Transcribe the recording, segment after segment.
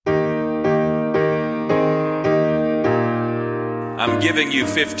I'm giving you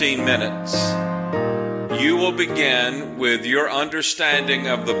 15 minutes. You will begin with your understanding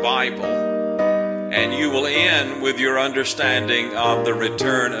of the Bible, and you will end with your understanding of the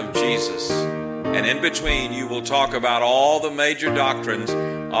return of Jesus. And in between, you will talk about all the major doctrines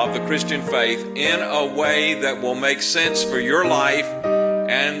of the Christian faith in a way that will make sense for your life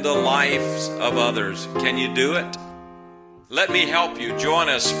and the lives of others. Can you do it? Let me help you. Join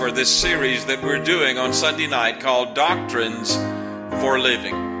us for this series that we're doing on Sunday night called Doctrines for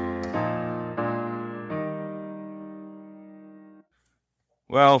Living.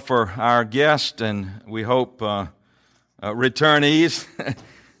 Well, for our guests and we hope returnees,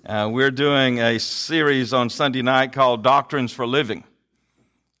 we're doing a series on Sunday night called Doctrines for Living.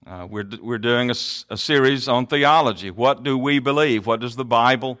 We're doing a series on theology. What do we believe? What does the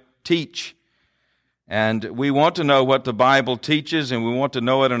Bible teach? And we want to know what the Bible teaches, and we want to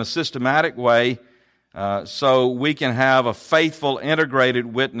know it in a systematic way so we can have a faithful,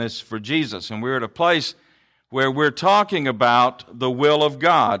 integrated witness for Jesus. And we're at a place where we're talking about the will of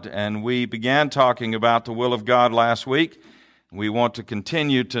God. And we began talking about the will of God last week. We want to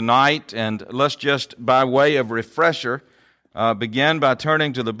continue tonight, and let's just, by way of refresher, begin by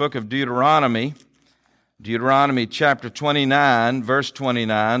turning to the book of Deuteronomy. Deuteronomy chapter 29, verse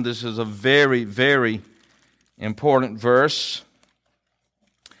 29. This is a very, very important verse.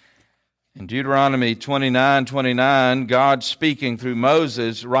 In Deuteronomy 29:29, God speaking through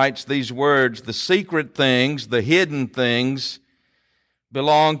Moses writes these words, "The secret things, the hidden things,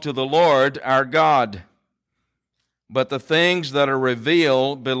 belong to the Lord our God. But the things that are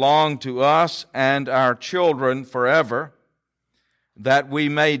revealed belong to us and our children forever, that we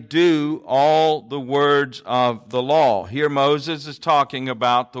may do all the words of the law." Here Moses is talking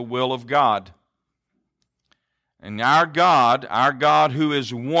about the will of God. And our God who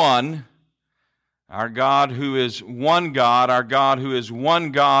is one, our God who is one God, our God who is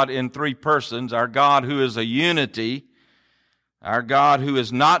one God in three persons, our God who is a unity, our God who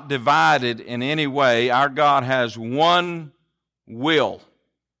is not divided in any way, our God has one will,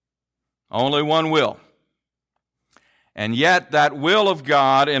 only one will. And yet that will of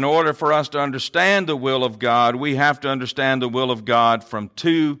God, in order for us to understand the will of God, we have to understand the will of God from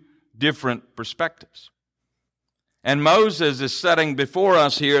two different perspectives. And Moses is setting before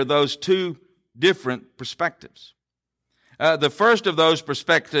us here those two different perspectives. The first of those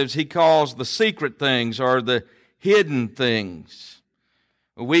perspectives he calls the secret things or the hidden things.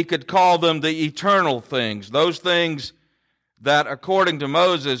 We could call them the eternal things, those things that, according to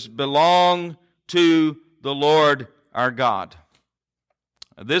Moses, belong to the Lord our God.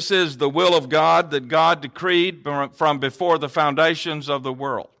 This is the will of God that God decreed from before the foundations of the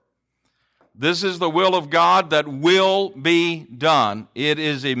world. This is the will of God that will be done. It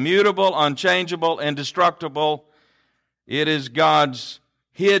is immutable, unchangeable, indestructible. It is God's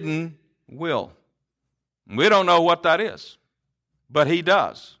hidden will. We don't know what that is, but He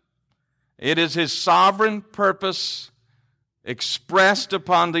does. It is His sovereign purpose expressed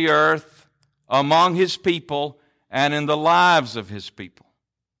upon the earth, among His people, and in the lives of His people.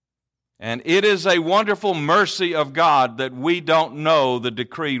 And it is a wonderful mercy of God that we don't know the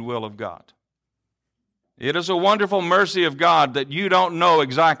decreed will of God. It is a wonderful mercy of God that you don't know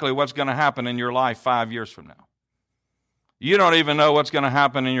exactly what's going to happen in your life 5 years from now. You don't even know what's going to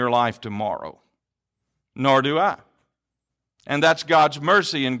happen in your life tomorrow. Nor do I. And that's God's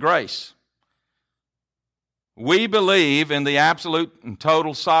mercy and grace. We believe in the absolute and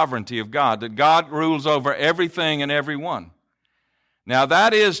total sovereignty of God, that God rules over everything and everyone. Now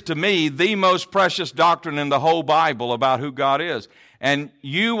that is, to me, the most precious doctrine in the whole Bible about who God is. And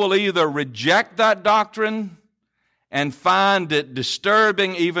you will either reject that doctrine and find it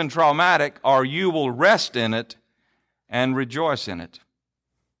disturbing, even traumatic, or you will rest in it and rejoice in it.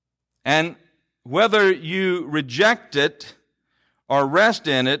 And whether you reject it or rest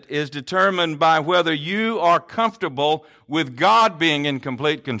in it is determined by whether you are comfortable with God being in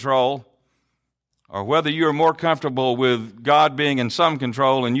complete control, or whether you're more comfortable with God being in some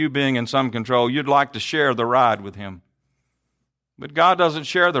control and you being in some control. You'd like to share the ride with Him. But God doesn't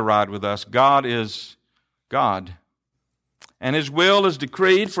share the ride with us. God is God. And His will is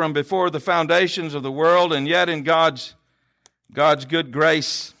decreed from before the foundations of the world, and yet in God's good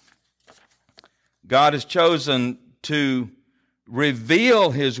grace, God has chosen to reveal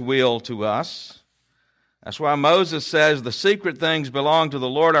His will to us. That's why Moses says, "The secret things belong to the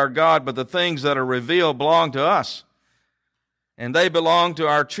Lord our God, but the things that are revealed belong to us." and they belong to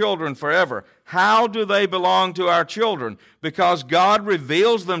our children forever. How do they belong to our children? Because God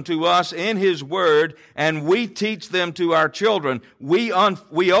reveals them to us in His Word, and we teach them to our children. We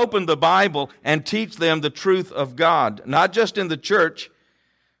open the Bible and teach them the truth of God, not just in the church,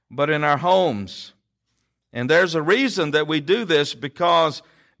 but in our homes. And there's a reason that we do this, because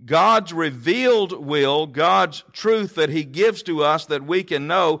God's revealed will, God's truth that He gives to us that we can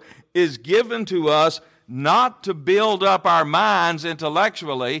know, is given to us not to build up our minds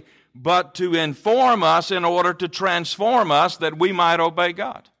intellectually, but to inform us in order to transform us that we might obey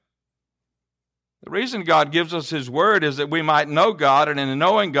God. The reason God gives us His Word is that we might know God, and in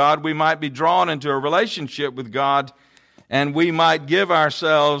knowing God, we might be drawn into a relationship with God, and we might give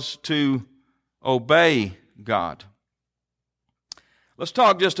ourselves to obey God. Let's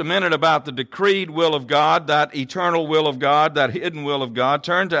talk just a minute about the decreed will of God, that eternal will of God, that hidden will of God.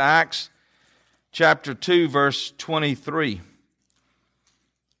 Turn to Acts chapter 2, verse 23.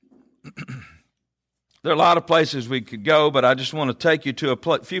 There are a lot of places we could go, but I just want to take you to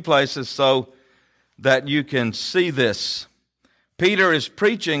a few places so that you can see this. Peter is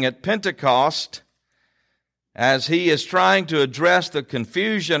preaching at Pentecost as he is trying to address the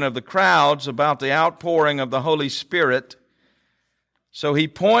confusion of the crowds about the outpouring of the Holy Spirit. So he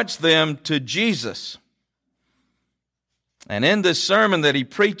points them to Jesus. And in this sermon that he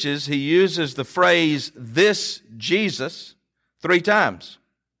preaches, he uses the phrase, "this Jesus," 3 times.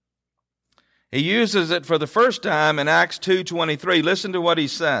 He uses it for the first time in Acts 2:23. Listen to what he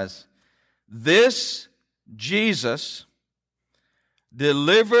says. "This Jesus,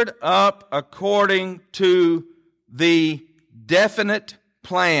 delivered up according to the definite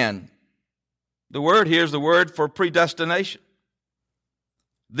plan." The word here is the word for predestination.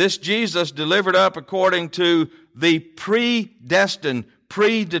 This Jesus delivered up according to the predestined,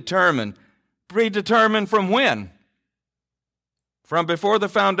 predetermined. Predetermined from when? From before the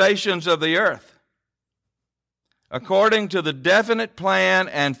foundations of the earth. According to the definite plan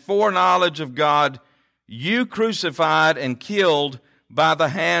and foreknowledge of God, you crucified and killed by the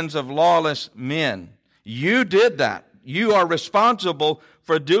hands of lawless men. You did that. You are responsible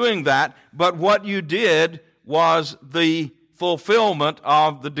for doing that, but what you did was the fulfillment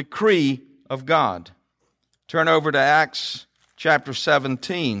of the decree of God. Turn over to Acts chapter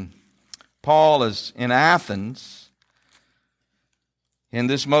 17. Paul is in Athens, in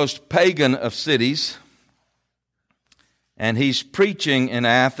this most pagan of cities, and he's preaching in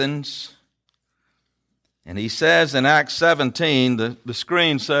Athens. And he says in Acts 17, the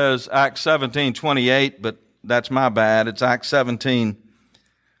screen says Acts 17:28, but that's my bad. It's Acts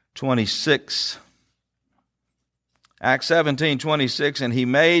 17:26. Acts 17:26, "And he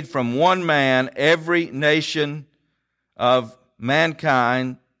made from one man every nation of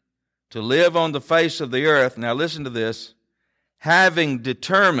mankind to live on the face of the earth." Now listen to this. "Having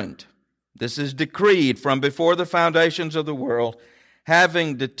determined," this is decreed from before the foundations of the world,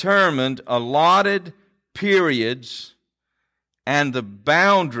 "having determined allotted periods and the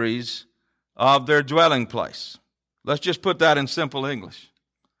boundaries of their dwelling place." Let's just put that in simple English.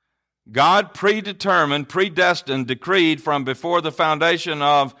 God predetermined, predestined, decreed from before the foundation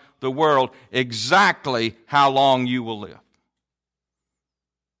of the world exactly how long you will live.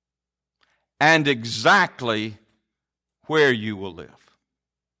 And exactly where you will live.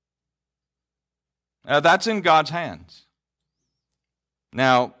 Now, that's in God's hands.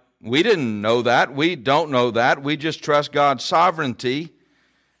 Now, we didn't know that. We don't know that. We just trust God's sovereignty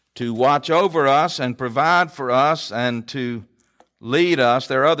to watch over us and provide for us and to lead us.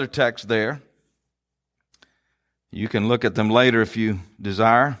 There are other texts there. You can look at them later if you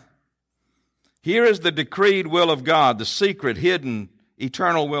desire. Here is the decreed will of God, the secret, hidden,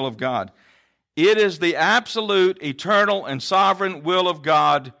 eternal will of God. It is the absolute, eternal, and sovereign will of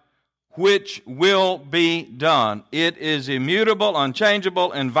God which will be done. It is immutable,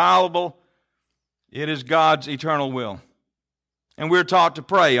 unchangeable, inviolable. It is God's eternal will. And we're taught to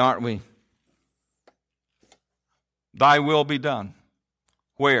pray, aren't we? Thy will be done.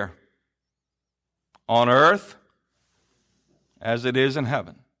 Where? On earth as it is in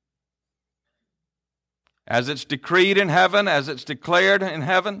heaven. As it's decreed in heaven, as it's declared in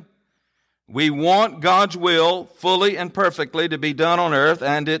heaven, we want God's will fully and perfectly to be done on earth,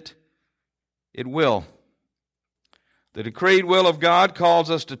 and it will. The decreed will of God calls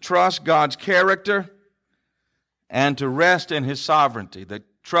us to trust God's character and to rest in His sovereignty. That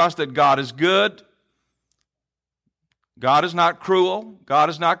trust that God is good, God is not cruel, God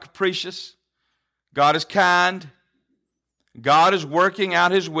is not capricious, God is kind, God is working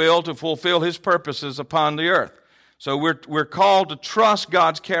out His will to fulfill His purposes upon the earth. So we're called to trust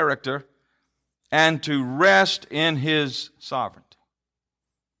God's character and to rest in His sovereignty.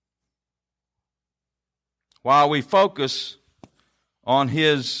 While we focus on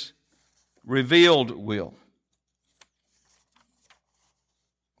His revealed will.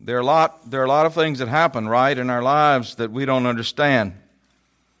 There are a lot of things that happen, right, in our lives that we don't understand.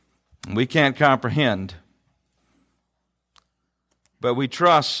 We can't comprehend. But we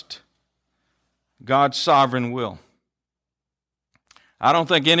trust God's sovereign will. I don't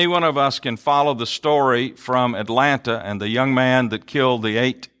think any one of us can follow the story from Atlanta and the young man that killed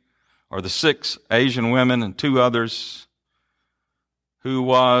the 6 Asian women and 2 others, who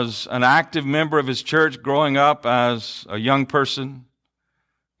was an active member of his church growing up as a young person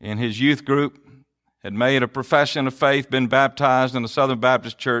in his youth group, had made a profession of faith, been baptized in the Southern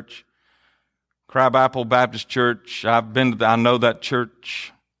Baptist Church, Crabapple Baptist Church. I know that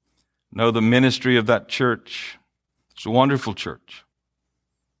church, know the ministry of that church. It's a wonderful church.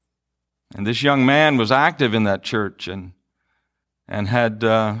 And this young man was active in that church and had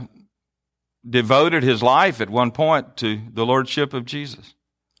devoted his life at one point to the Lordship of Jesus.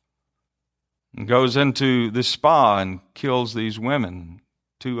 And goes into this spa and kills these women,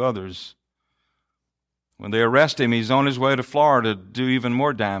 2 others. When they arrest him, he's on his way to Florida to do even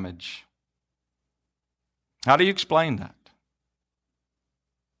more damage. How do you explain that?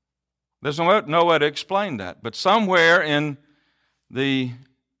 There's no way to explain that. But somewhere in the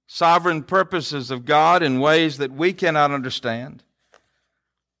sovereign purposes of God in ways that we cannot understand,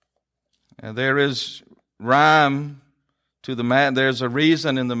 there is rhyme to the there's a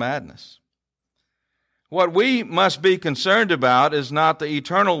reason in the madness. What we must be concerned about is not the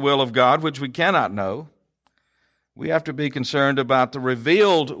eternal will of God, which we cannot know. We have to be concerned about the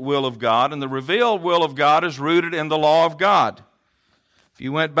revealed will of God, and the revealed will of God is rooted in the law of God. If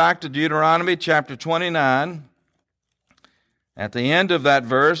you went back to Deuteronomy chapter 29, at the end of that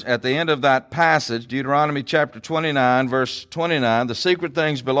verse, at the end of that passage, Deuteronomy chapter 29, verse 29, the secret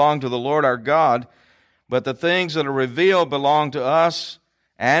things belong to the Lord our God, but the things that are revealed belong to us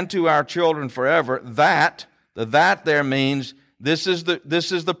and to our children forever. That there means this is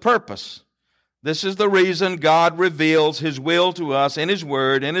the purpose. This is the reason God reveals His will to us in His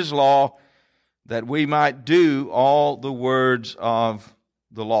Word, in His law, that we might do all the words of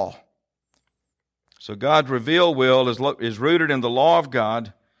the law. So God's revealed will is rooted in the law of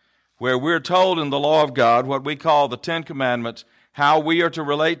God, where we're told in the law of God what we call the 10 Commandments, how we are to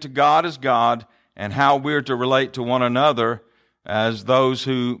relate to God as God, and how we're to relate to one another as those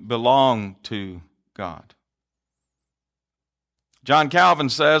who belong to God. John Calvin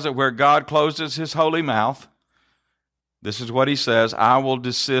says that where God closes His holy mouth, this is what he says: I will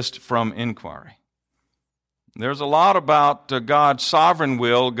desist from inquiry. There's a lot about God's sovereign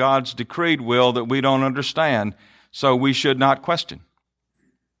will, God's decreed will, that we don't understand, so we should not question.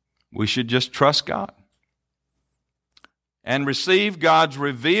 We should just trust God and receive God's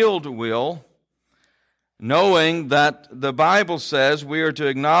revealed will, knowing that the Bible says we are to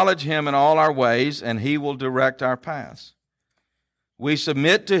acknowledge Him in all our ways and He will direct our paths. We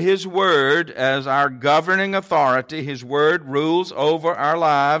submit to His Word as our governing authority. His Word rules over our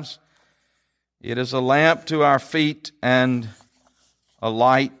lives. It is a lamp to our feet and a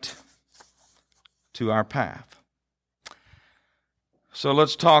light to our path. So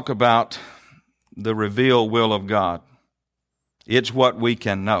let's talk about the revealed will of God. It's what we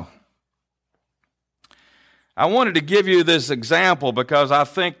can know. I wanted to give you this example because I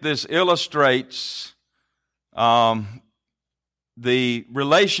think this illustrates the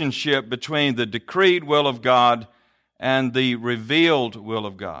relationship between the decreed will of God and the revealed will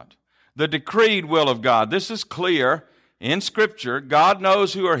of God. The decreed will of God. This is clear in Scripture. God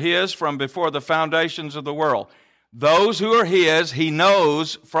knows who are His from before the foundations of the world. Those who are His, He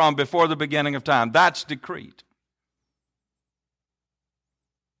knows from before the beginning of time. That's decreed.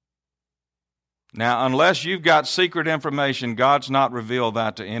 Now, unless you've got secret information, God's not revealed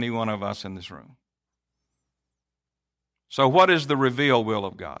that to any one of us in this room. So what is the revealed will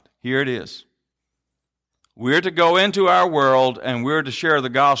of God? Here it is. We're to go into our world and we're to share the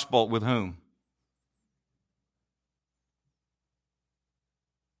gospel with whom?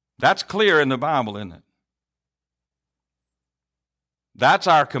 That's clear in the Bible, isn't it? That's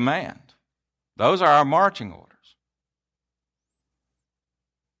our command. Those are our marching orders.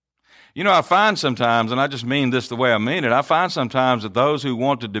 You know, I find sometimes, and I just mean this the way I mean it, I find sometimes that those who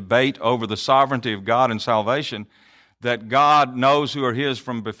want to debate over the sovereignty of God and salvation, that God knows who are His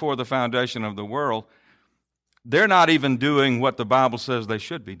from before the foundation of the world, they're not even doing what the Bible says they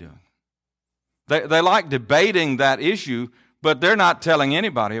should be doing. They like debating that issue, but they're not telling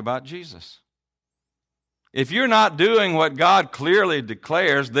anybody about Jesus. If you're not doing what God clearly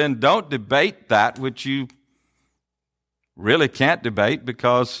declares, then don't debate that which you really can't debate,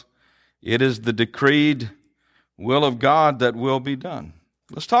 because it is the decreed will of God that will be done.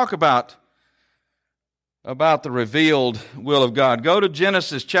 Let's talk about the revealed will of God. Go to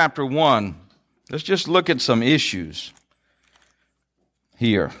Genesis chapter 1. Let's just look at some issues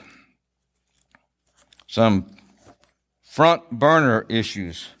here. Some front burner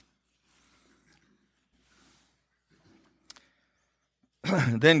issues.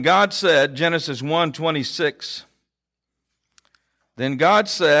 Then God said, Genesis 1:26, then God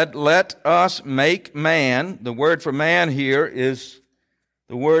said, let us make man. The word for man here is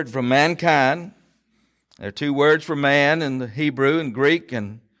the word for mankind. There are two words for man in the Hebrew and Greek,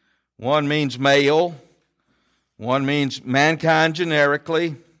 and one means male, one means mankind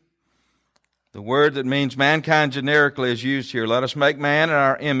generically. The word that means mankind generically is used here. Let us make man in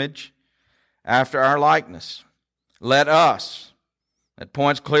our image, after our likeness. Let us. That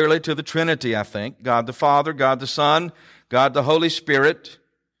points clearly to the Trinity, I think. God the Father, God the Son, God the Holy Spirit,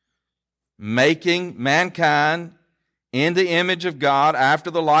 making mankind in the image of God,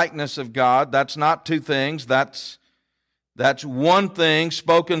 after the likeness of God. That's not two things. That's one thing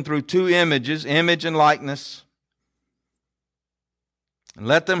spoken through two images, image and likeness. And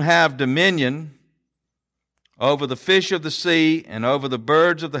let them have dominion over the fish of the sea, and over the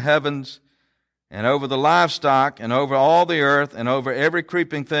birds of the heavens, and over the livestock, and over all the earth, and over every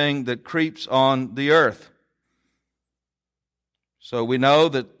creeping thing that creeps on the earth. So we know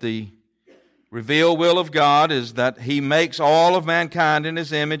that the revealed will of God is that He makes all of mankind in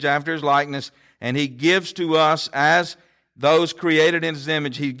His image, after His likeness, and He gives to us, as those created in His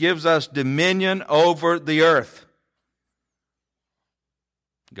image, He gives us dominion over the earth.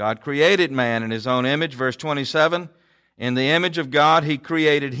 God created man in His own image, verse 27. In the image of God He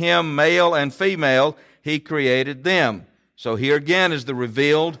created him, male and female, He created them. So here again is the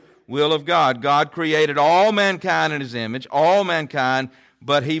revealed will of God. God created all mankind in His image, all mankind,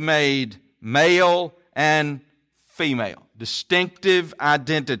 but He made male and female, distinctive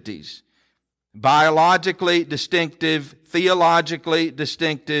identities, biologically distinctive, theologically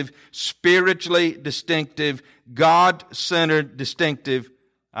distinctive, spiritually distinctive, God-centered distinctive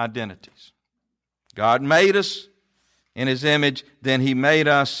identities. God made us in His image, then He made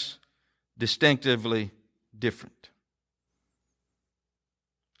us distinctively different.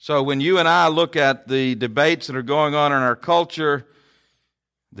 So when you and I look at the debates that are going on in our culture,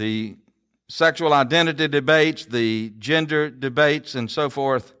 the sexual identity debates, the gender debates, and so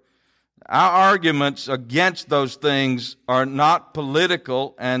forth, our arguments against those things are not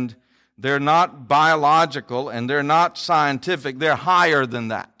political, and they're not biological, and they're not scientific. They're higher than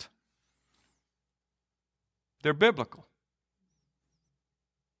that. They're biblical.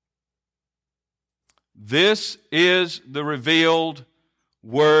 This is the revealed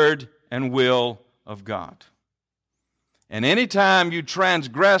word and will of God. And anytime you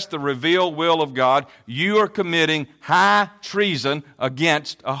transgress the revealed will of God, you are committing high treason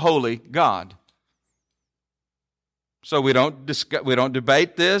against a holy God. So we don't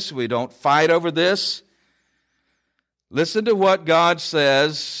debate this. We don't fight over this. Listen to what God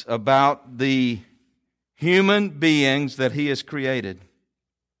says about the human beings that He has created.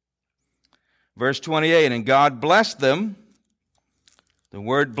 Verse 28, and God blessed them. The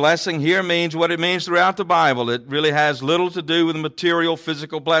word blessing here means what it means throughout the Bible. It really has little to do with material,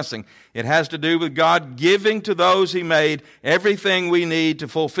 physical blessing. It has to do with God giving to those He made everything we need to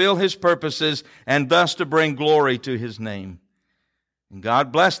fulfill His purposes, and thus to bring glory to His name. And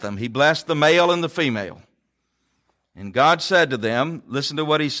God blessed them. He blessed the male and the female. And God said to them, listen to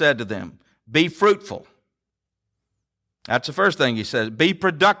what He said to them, be fruitful. That's the first thing He says. Be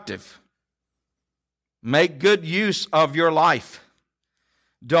productive. Make good use of your life.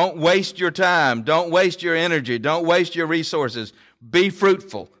 Don't waste your time. Don't waste your energy. Don't waste your resources. Be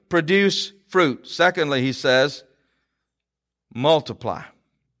fruitful. Produce fruit. Secondly, He says, multiply.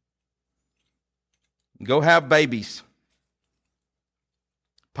 Go have babies.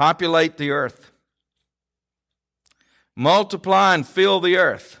 Populate the earth. Multiply and fill the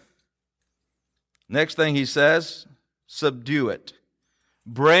earth. Next thing He says, subdue it.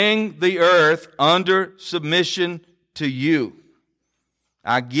 Bring the earth under submission to you.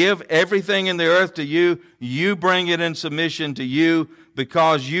 I give everything in the earth to you. You bring it in submission to you,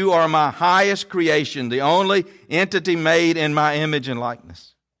 because you are my highest creation, the only entity made in my image and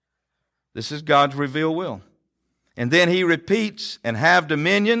likeness. This is God's revealed will. And then He repeats, and have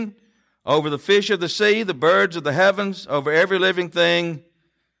dominion over the fish of the sea, the birds of the heavens, over every living thing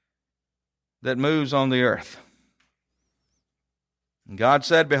that moves on the earth. And God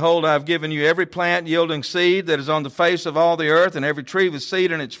said, Behold, I have given you every plant yielding seed that is on the face of all the earth, and every tree with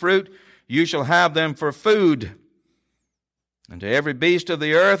seed in its fruit. You shall have them for food. And to every beast of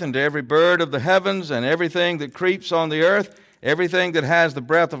the earth, and to every bird of the heavens, and everything that creeps on the earth, everything that has the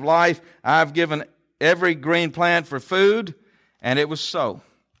breath of life, I have given every green plant for food. And it was so.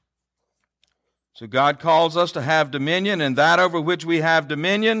 So God calls us to have dominion, and that over which we have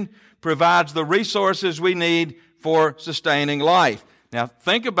dominion provides the resources we need for sustaining life. Now,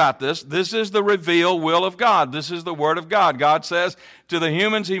 think about this. This is the revealed will of God. This is the Word of God. God says to the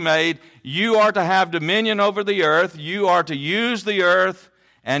humans He made, you are to have dominion over the earth. You are to use the earth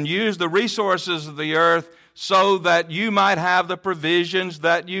and use the resources of the earth so that you might have the provisions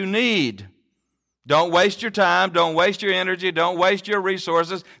that you need. Don't waste your time. Don't waste your energy. Don't waste your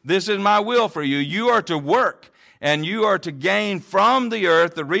resources. This is my will for you. You are to work, and you are to gain from the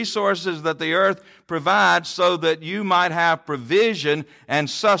earth the resources that the earth provides so that you might have provision and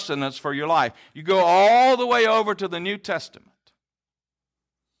sustenance for your life. You go all the way over to the New Testament.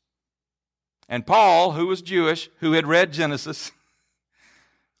 And Paul, who was Jewish, who had read Genesis,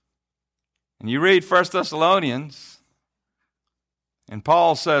 and you read 1 Thessalonians, and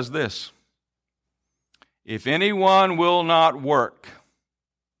Paul says this, if anyone will not work,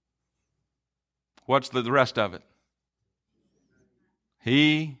 what's the rest of it?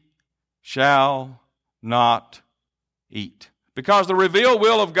 He shall not eat. Because the revealed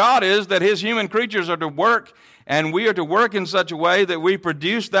will of God is that His human creatures are to work, and we are to work in such a way that we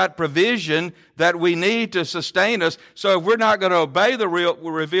produce that provision that we need to sustain us. So if we're not going to obey the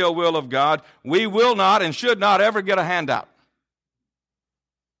revealed will of God, we will not and should not ever get a handout.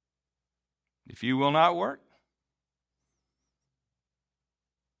 If you will not work,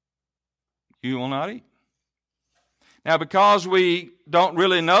 you will not eat. Now, because we don't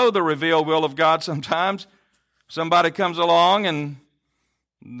really know the revealed will of God sometimes, somebody comes along and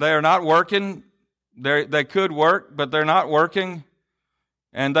they're not working. They could work, but they're not working,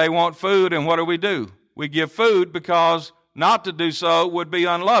 and they want food, and what do? We give food because not to do so would be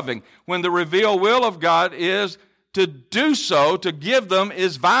unloving. When the revealed will of God is to do so, to give them,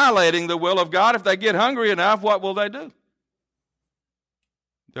 is violating the will of God. If they get hungry enough, what will they do?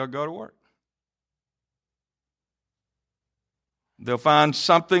 They'll go to work. They'll find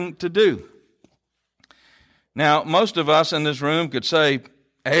something to do. Now, most of us in this room could say,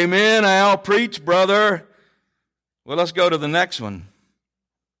 Amen, Al, preach, brother. Well, let's go to the next one.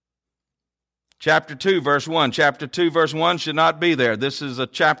 Chapter 2, verse 1. Chapter 2, verse 1 should not be there. This is a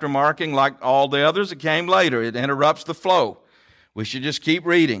chapter marking like all the others. It came later. It interrupts the flow. We should just keep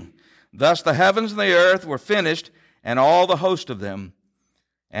reading. Thus the heavens and the earth were finished, and all the host of them.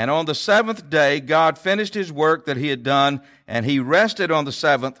 And on the seventh day, God finished His work that He had done, and He rested on the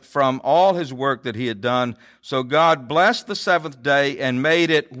seventh from all His work that He had done. So God blessed the seventh day and made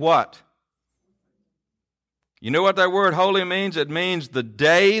it what? You know what that word holy means? It means the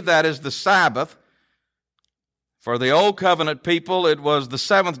day that is the Sabbath. For the Old Covenant people, it was the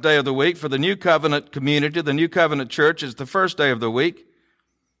seventh day of the week. For the New Covenant community, the New Covenant church, is the first day of the week.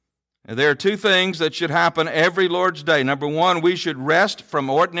 And there are two things that should happen every Lord's Day. Number one, we should rest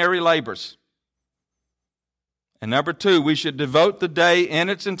from ordinary labors. And number two, we should devote the day in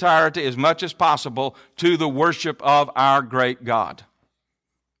its entirety as much as possible to the worship of our great God,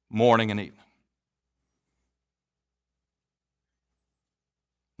 morning and evening.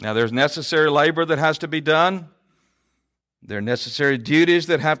 Now, there's necessary labor that has to be done. There are necessary duties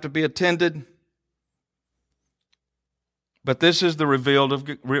that have to be attended. But this is the revealed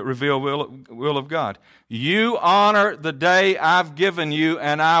will of God. You honor the day I've given you,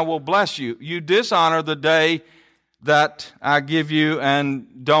 and I will bless you. You dishonor the day that I give you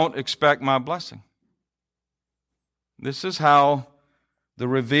and don't expect my blessing. This is how the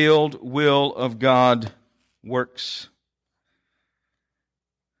revealed will of God works.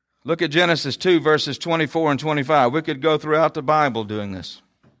 Look at Genesis 2, verses 24 and 25. We could go throughout the Bible doing this.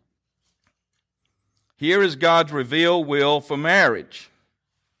 Here is God's revealed will for marriage.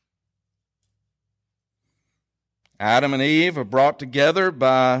 Adam and Eve are brought together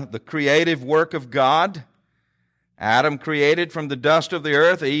by the creative work of God. Adam created from the dust of the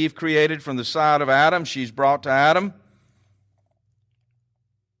earth. Eve created from the side of Adam. She's brought to Adam.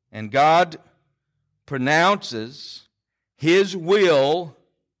 And God pronounces His will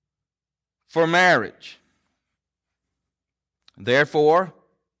for marriage. Therefore,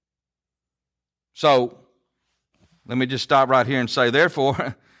 so, let me just stop right here and say,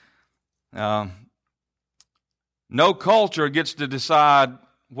 therefore, no culture gets to decide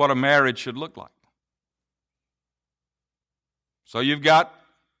what a marriage should look like. So you've got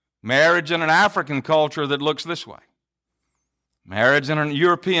marriage in an African culture that looks this way. Marriage in a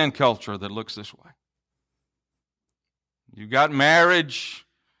European culture that looks this way. You've got marriage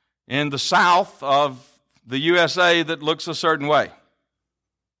in the south of the USA that looks a certain way.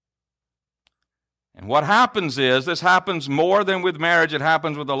 And what happens is, this happens more than with marriage, it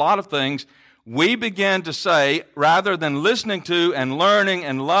happens with a lot of things. We begin to say, rather than listening to and learning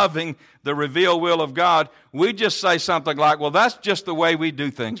and loving the revealed will of God, we just say something like, well, that's just the way we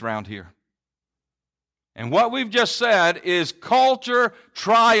do things around here. And what we've just said is culture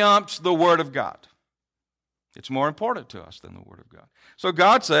triumphs the Word of God. It's more important to us than the Word of God. So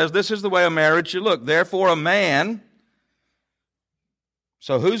God says this is the way a marriage should look. Therefore, a man,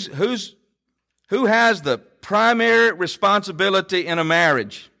 so who has the primary responsibility in a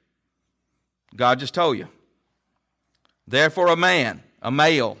marriage? God just told you. Therefore, a man, a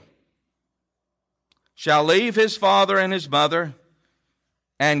male, shall leave his father and his mother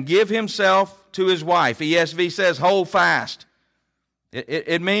and give himself to his wife. ESV says, hold fast.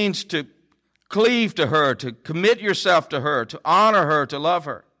 It means to cleave to her, to commit yourself to her, to honor her, to love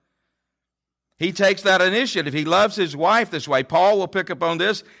her. He takes that initiative. He loves his wife this way. Paul will pick up on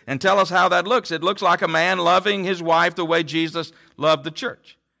this and tell us how that looks. It looks like a man loving his wife the way Jesus loved the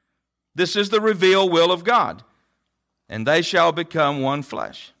church. This is the revealed will of God. And they shall become one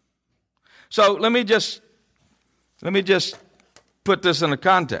flesh. So let me just put this in a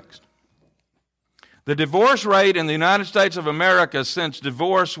context. The divorce rate in the United States of America since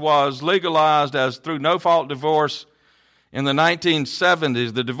divorce was legalized as through no-fault divorce in the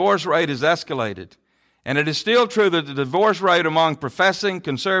 1970s, the divorce rate has escalated. And it is still true that the divorce rate among professing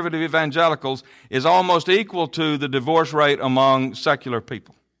conservative evangelicals is almost equal to the divorce rate among secular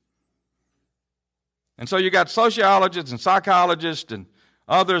people. And so you got sociologists and psychologists and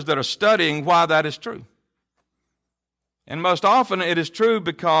others that are studying why that is true. And most often it is true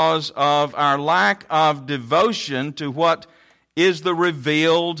because of our lack of devotion to what is the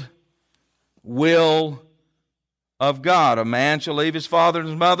revealed will of God. A man shall leave his father and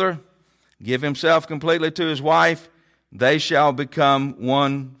his mother, give himself completely to his wife, they shall become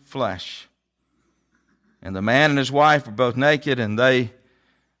one flesh. And the man and his wife were both naked, and they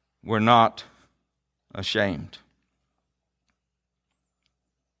were not ashamed.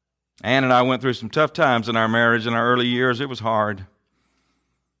 Ann and I went through some tough times in our marriage in our early years. It was hard.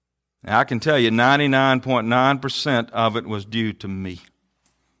 And I can tell you 99.9% of it was due to me.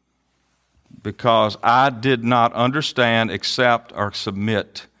 Because I did not understand, accept, or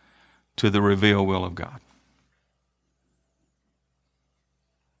submit to the revealed will of God.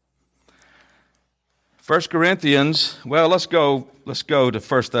 1 Corinthians, well, let's go to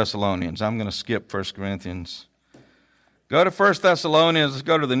 1 Thessalonians. I'm going to skip 1 Corinthians. Go to 1 Thessalonians, let's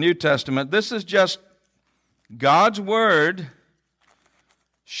go to the New Testament. This is just God's Word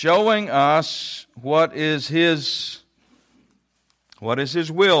showing us what is His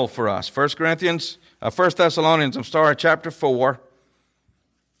will for us. 1 Thessalonians, chapter 4,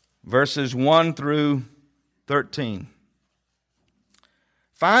 verses 1 through 13.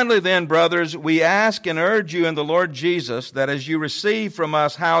 Finally then, brothers, we ask and urge you in the Lord Jesus that as you receive from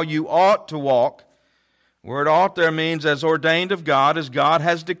us how you ought to walk, word ought there means as ordained of God, as God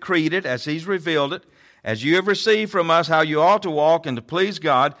has decreed it, as He's revealed it, as you have received from us how you ought to walk and to please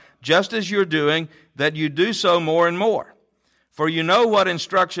God, just as you're doing, that you do so more and more. For you know what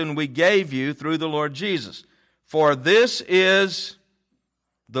instruction we gave you through the Lord Jesus. For this is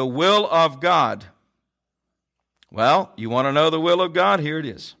the will of God. Well, you want to know the will of God? Here it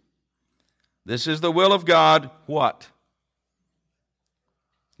is. This is the will of God, what?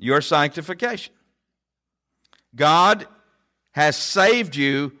 Your sanctification. God has saved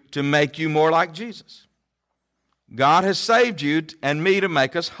you to make you more like Jesus. God has saved you and me to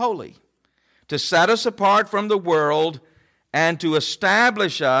make us holy, to set us apart from the world, and to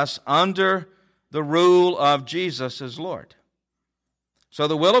establish us under the rule of Jesus as Lord. So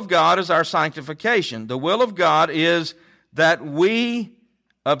the will of God is our sanctification. The will of God is that we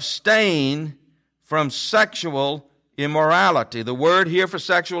abstain from sexual immorality. The word here for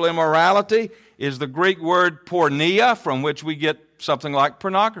sexual immorality is the Greek word porneia, from which we get something like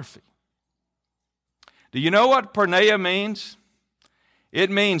pornography. Do you know what porneia means? It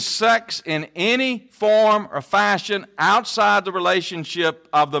means sex in any form or fashion outside the relationship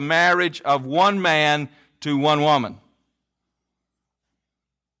of the marriage of one man to one woman.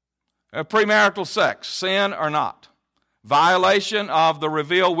 Premarital sex, sin or not? Violation of the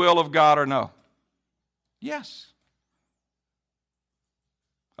revealed will of God or no? Yes.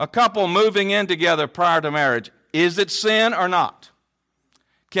 A couple moving in together prior to marriage, is it sin or not?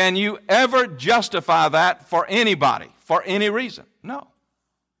 Can you ever justify that for anybody, for any reason? No.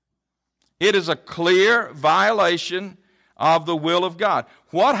 It is a clear violation of the will of God.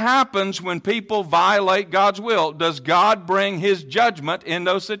 What happens when people violate God's will? Does God bring His judgment in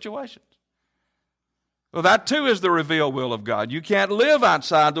those situations? Well, that too is the revealed will of God. You can't live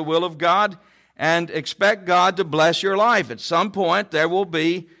outside the will of God and expect God to bless your life. At some point, there will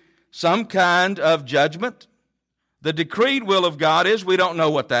be some kind of judgment. The decreed will of God is, we don't know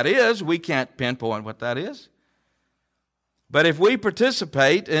what that is. We can't pinpoint what that is. But if we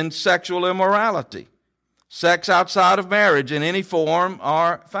participate in sexual immorality, sex outside of marriage in any form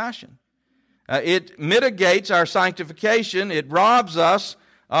or fashion, it mitigates our sanctification, it robs us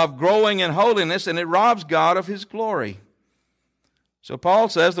of growing in holiness, and it robs God of His glory. So Paul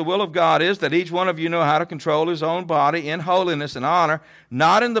says the will of God is that each one of you know how to control his own body in holiness and honor,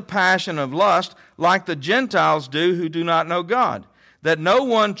 not in the passion of lust, like the Gentiles do who do not know God, that no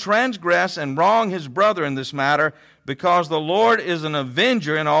one transgress and wrong his brother in this matter, because the Lord is an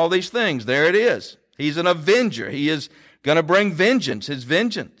avenger in all these things. There it is. He's an avenger. He is going to bring vengeance, His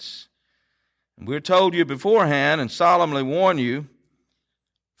vengeance. And we're told you beforehand and solemnly warn you,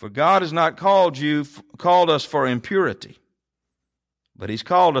 for God has not called us for impurity, but He's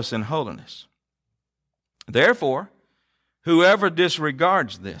called us in holiness. Therefore, whoever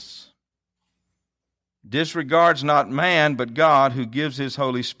disregards this, disregards not man, but God, who gives His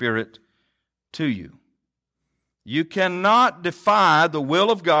Holy Spirit to you. You cannot defy the will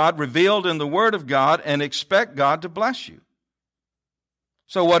of God revealed in the Word of God and expect God to bless you.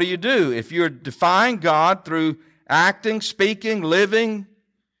 So what do? If you're defying God through acting, speaking, living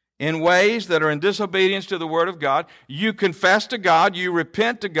in ways that are in disobedience to the Word of God, you confess to God, you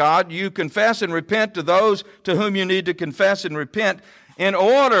repent to God, you confess and repent to those to whom you need to confess and repent in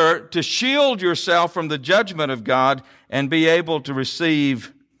order to shield yourself from the judgment of God and be able to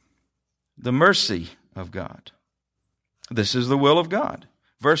receive the mercy of God. This is the will of God.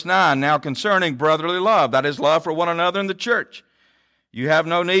 Verse 9, now concerning brotherly love, that is love for one another in the church. You have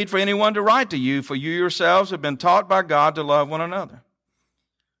no need for anyone to write to you, for you yourselves have been taught by God to love one another.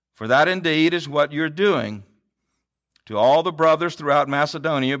 For that indeed is what you're doing to all the brothers throughout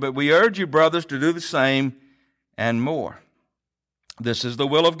Macedonia, but we urge you, brothers, to do the same and more. This is the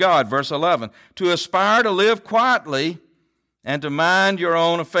will of God. Verse 11, to aspire to live quietly and to mind your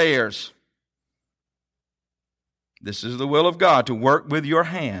own affairs. This is the will of God, to work with your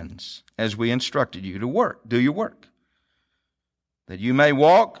hands as we instructed you to work. Do your work, that you may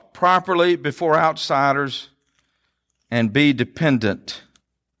walk properly before outsiders and be dependent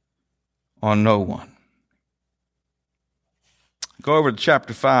on no one. Go over to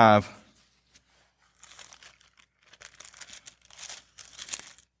chapter 5.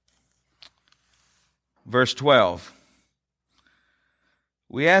 Verse 12.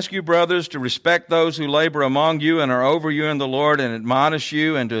 We ask you, brothers, to respect those who labor among you and are over you in the Lord and admonish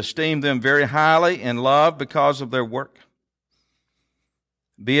you, and to esteem them very highly in love because of their work.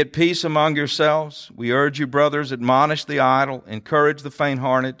 Be at peace among yourselves. We urge you, brothers, admonish the idle, encourage the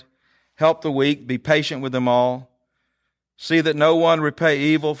faint-hearted, help the weak, be patient with them all. See that no one repay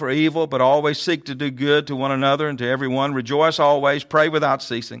evil for evil, but always seek to do good to one another and to everyone. Rejoice always, pray without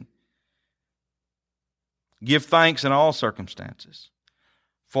ceasing. Give thanks in all circumstances.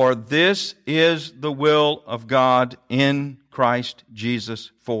 For this is the will of God in Christ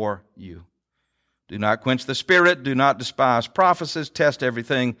Jesus for you. Do not quench the Spirit, do not despise prophecies, test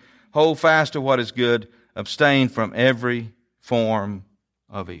everything, hold fast to what is good, abstain from every form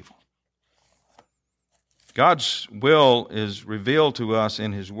of evil. God's will is revealed to us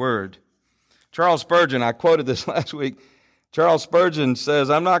in His Word. Charles Spurgeon, I quoted this last week, Charles Spurgeon says,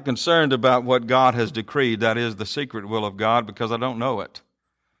 I'm not concerned about what God has decreed, that is the secret will of God, because I don't know it.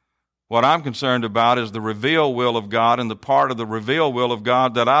 What I'm concerned about is the revealed will of God and the part of the revealed will of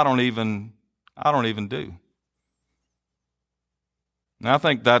God that I don't even do. And I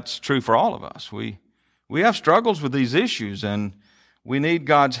think that's true for all of us. We have struggles with these issues, and we need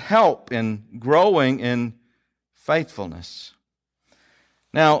God's help in growing in faithfulness.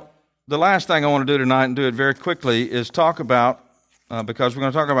 Now, the last thing I want to do tonight, and do it very quickly, is talk about, because we're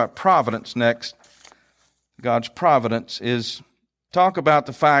going to talk about providence next, God's providence, is talk about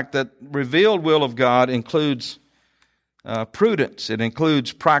the fact that revealed will of God includes prudence. It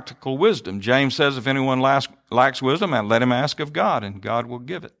includes practical wisdom. James says if anyone lacks wisdom, let him ask of God, and God will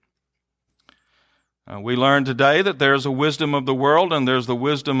give it. We learned today that there's a wisdom of the world and there's the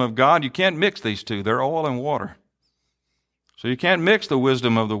wisdom of God. You can't mix these two. They're oil and water. So you can't mix the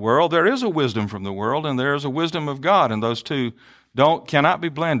wisdom of the world. There is a wisdom from the world and there is a wisdom of God, and those two cannot be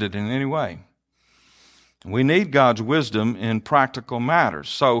blended in any way. We need God's wisdom in practical matters.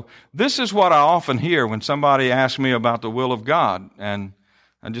 So this is what I often hear when somebody asks me about the will of God. And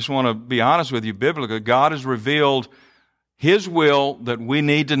I just want to be honest with you biblically. God has revealed His will that we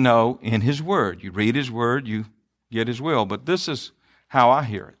need to know in His Word. You read His Word, you get His will. But this is how I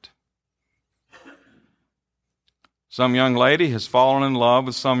hear it. Some young lady has fallen in love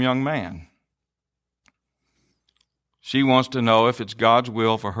with some young man. She wants to know if it's God's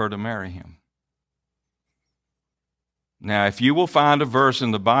will for her to marry him. Now, if you will find a verse in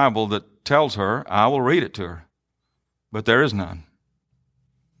the Bible that tells her, I will read it to her. But there is none.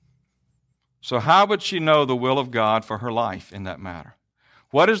 So how would she know the will of God for her life in that matter?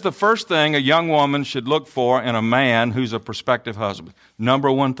 What is the first thing a young woman should look for in a man who's a prospective husband?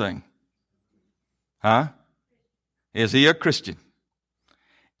 Number one thing. Is he a Christian?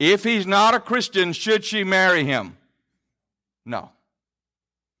 If he's not a Christian, should she marry him? No.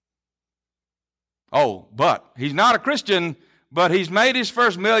 Oh, but he's not a Christian, but he's made his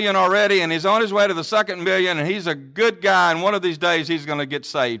first million already, and he's on his way to the second million, and he's a good guy, and one of these days he's going to get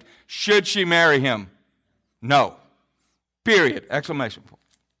saved. Should she marry him? No. Period. Exclamation point.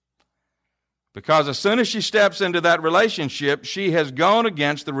 Because as soon as she steps into that relationship, she has gone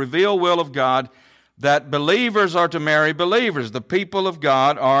against the revealed will of God that believers are to marry believers. The people of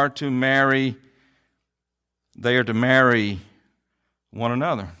God are to marry, they are to marry one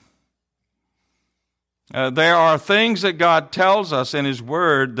another. There are things that God tells us in His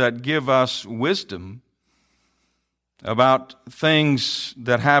Word that give us wisdom about things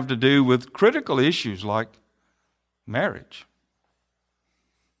that have to do with critical issues like marriage.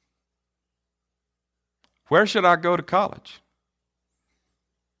 Where should I go to college?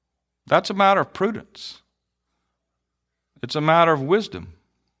 That's a matter of prudence. It's a matter of wisdom.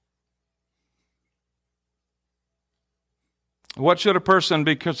 What should a person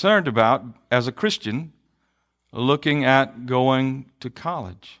be concerned about as a Christian looking at going to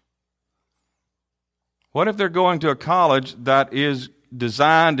college? What if they're going to a college that is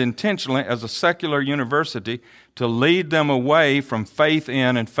designed intentionally as a secular university to lead them away from faith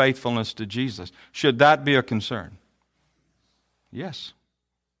in and faithfulness to Jesus? Should that be a concern? Yes.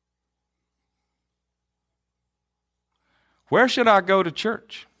 Where should I go to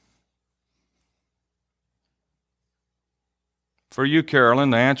church? For you, Carolyn,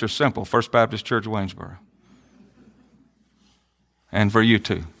 the answer is simple. First Baptist Church, Waynesboro. And for you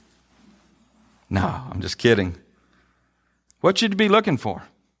too. No, I'm just kidding. What should you be looking for?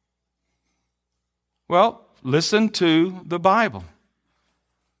 Well, listen to the Bible.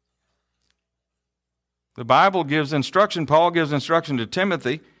 The Bible gives instruction. Paul gives instruction to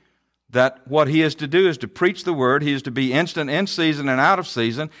Timothy that what he is to do is to preach the Word. He is to be instant in season and out of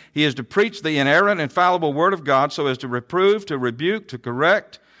season. He is to preach the inerrant, infallible Word of God so as to reprove, to rebuke, to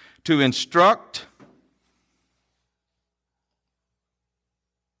correct, to instruct.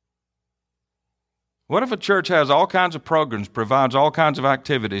 What if a church has all kinds of programs, provides all kinds of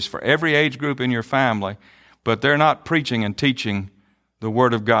activities for every age group in your family, but they're not preaching and teaching the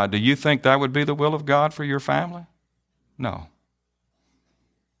Word of God? Do you think that would be the will of God for your family? No.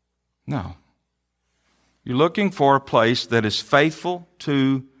 No. You're looking for a place that is faithful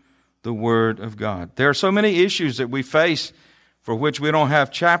to the Word of God. There are so many issues that we face for which we don't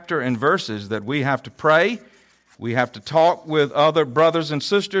have chapter and verses that we have to pray. We have to talk with other brothers and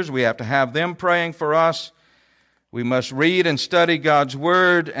sisters. We have to have them praying for us. We must read and study God's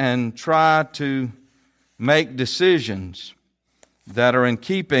Word and try to make decisions that are in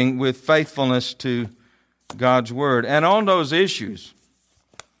keeping with faithfulness to God's Word. And on those issues,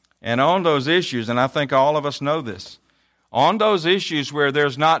 and I think all of us know this, on those issues where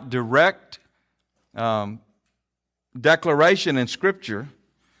there's not direct declaration in Scripture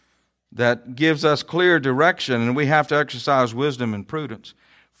that gives us clear direction, and we have to exercise wisdom and prudence,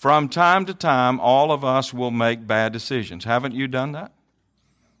 from time to time, all of us will make bad decisions. Haven't you done that?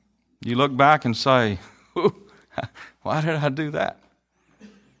 You look back and say, why did I do that?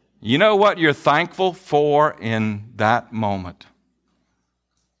 You know what you're thankful for in that moment?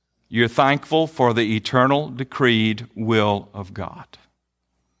 You're thankful for the eternal decreed will of God.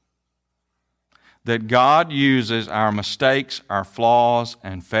 That God uses our mistakes, our flaws,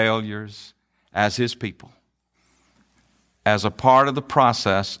 and failures as His people as a part of the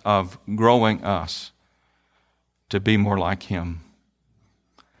process of growing us to be more like Him.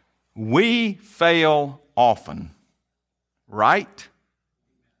 We fail often, right?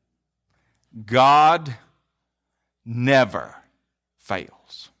 God never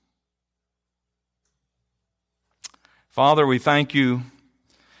fails. Father, we thank You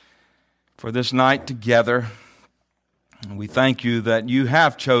for this night together. And we thank You that You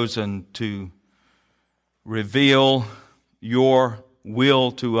have chosen to reveal Your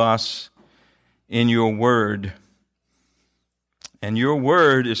will to us in Your Word. And Your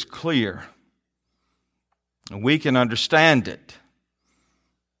Word is clear. We can understand it.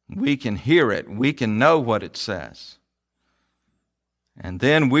 We can hear it. We can know what it says. And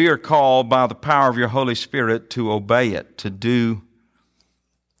then we are called by the power of your Holy Spirit to obey it, to do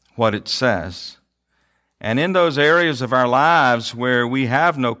what it says. And in those areas of our lives where we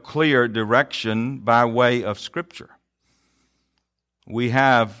have no clear direction by way of Scripture, we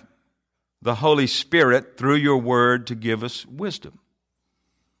have the Holy Spirit through your word to give us wisdom.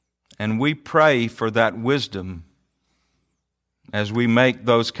 And we pray for that wisdom as we make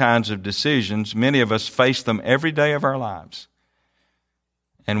those kinds of decisions. Many of us face them every day of our lives,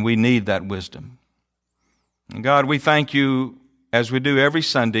 and we need that wisdom. And God, we thank you, as we do every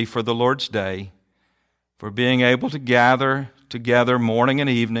Sunday for the Lord's Day, for being able to gather together morning and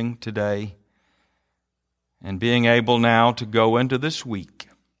evening today, and being able now to go into this week.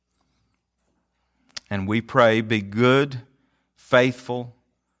 And we pray, be good, faithful,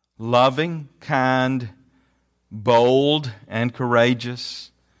 loving, kind, bold, and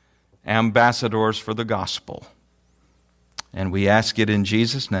courageous ambassadors for the gospel. And we ask it in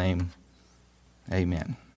Jesus' name. Amen.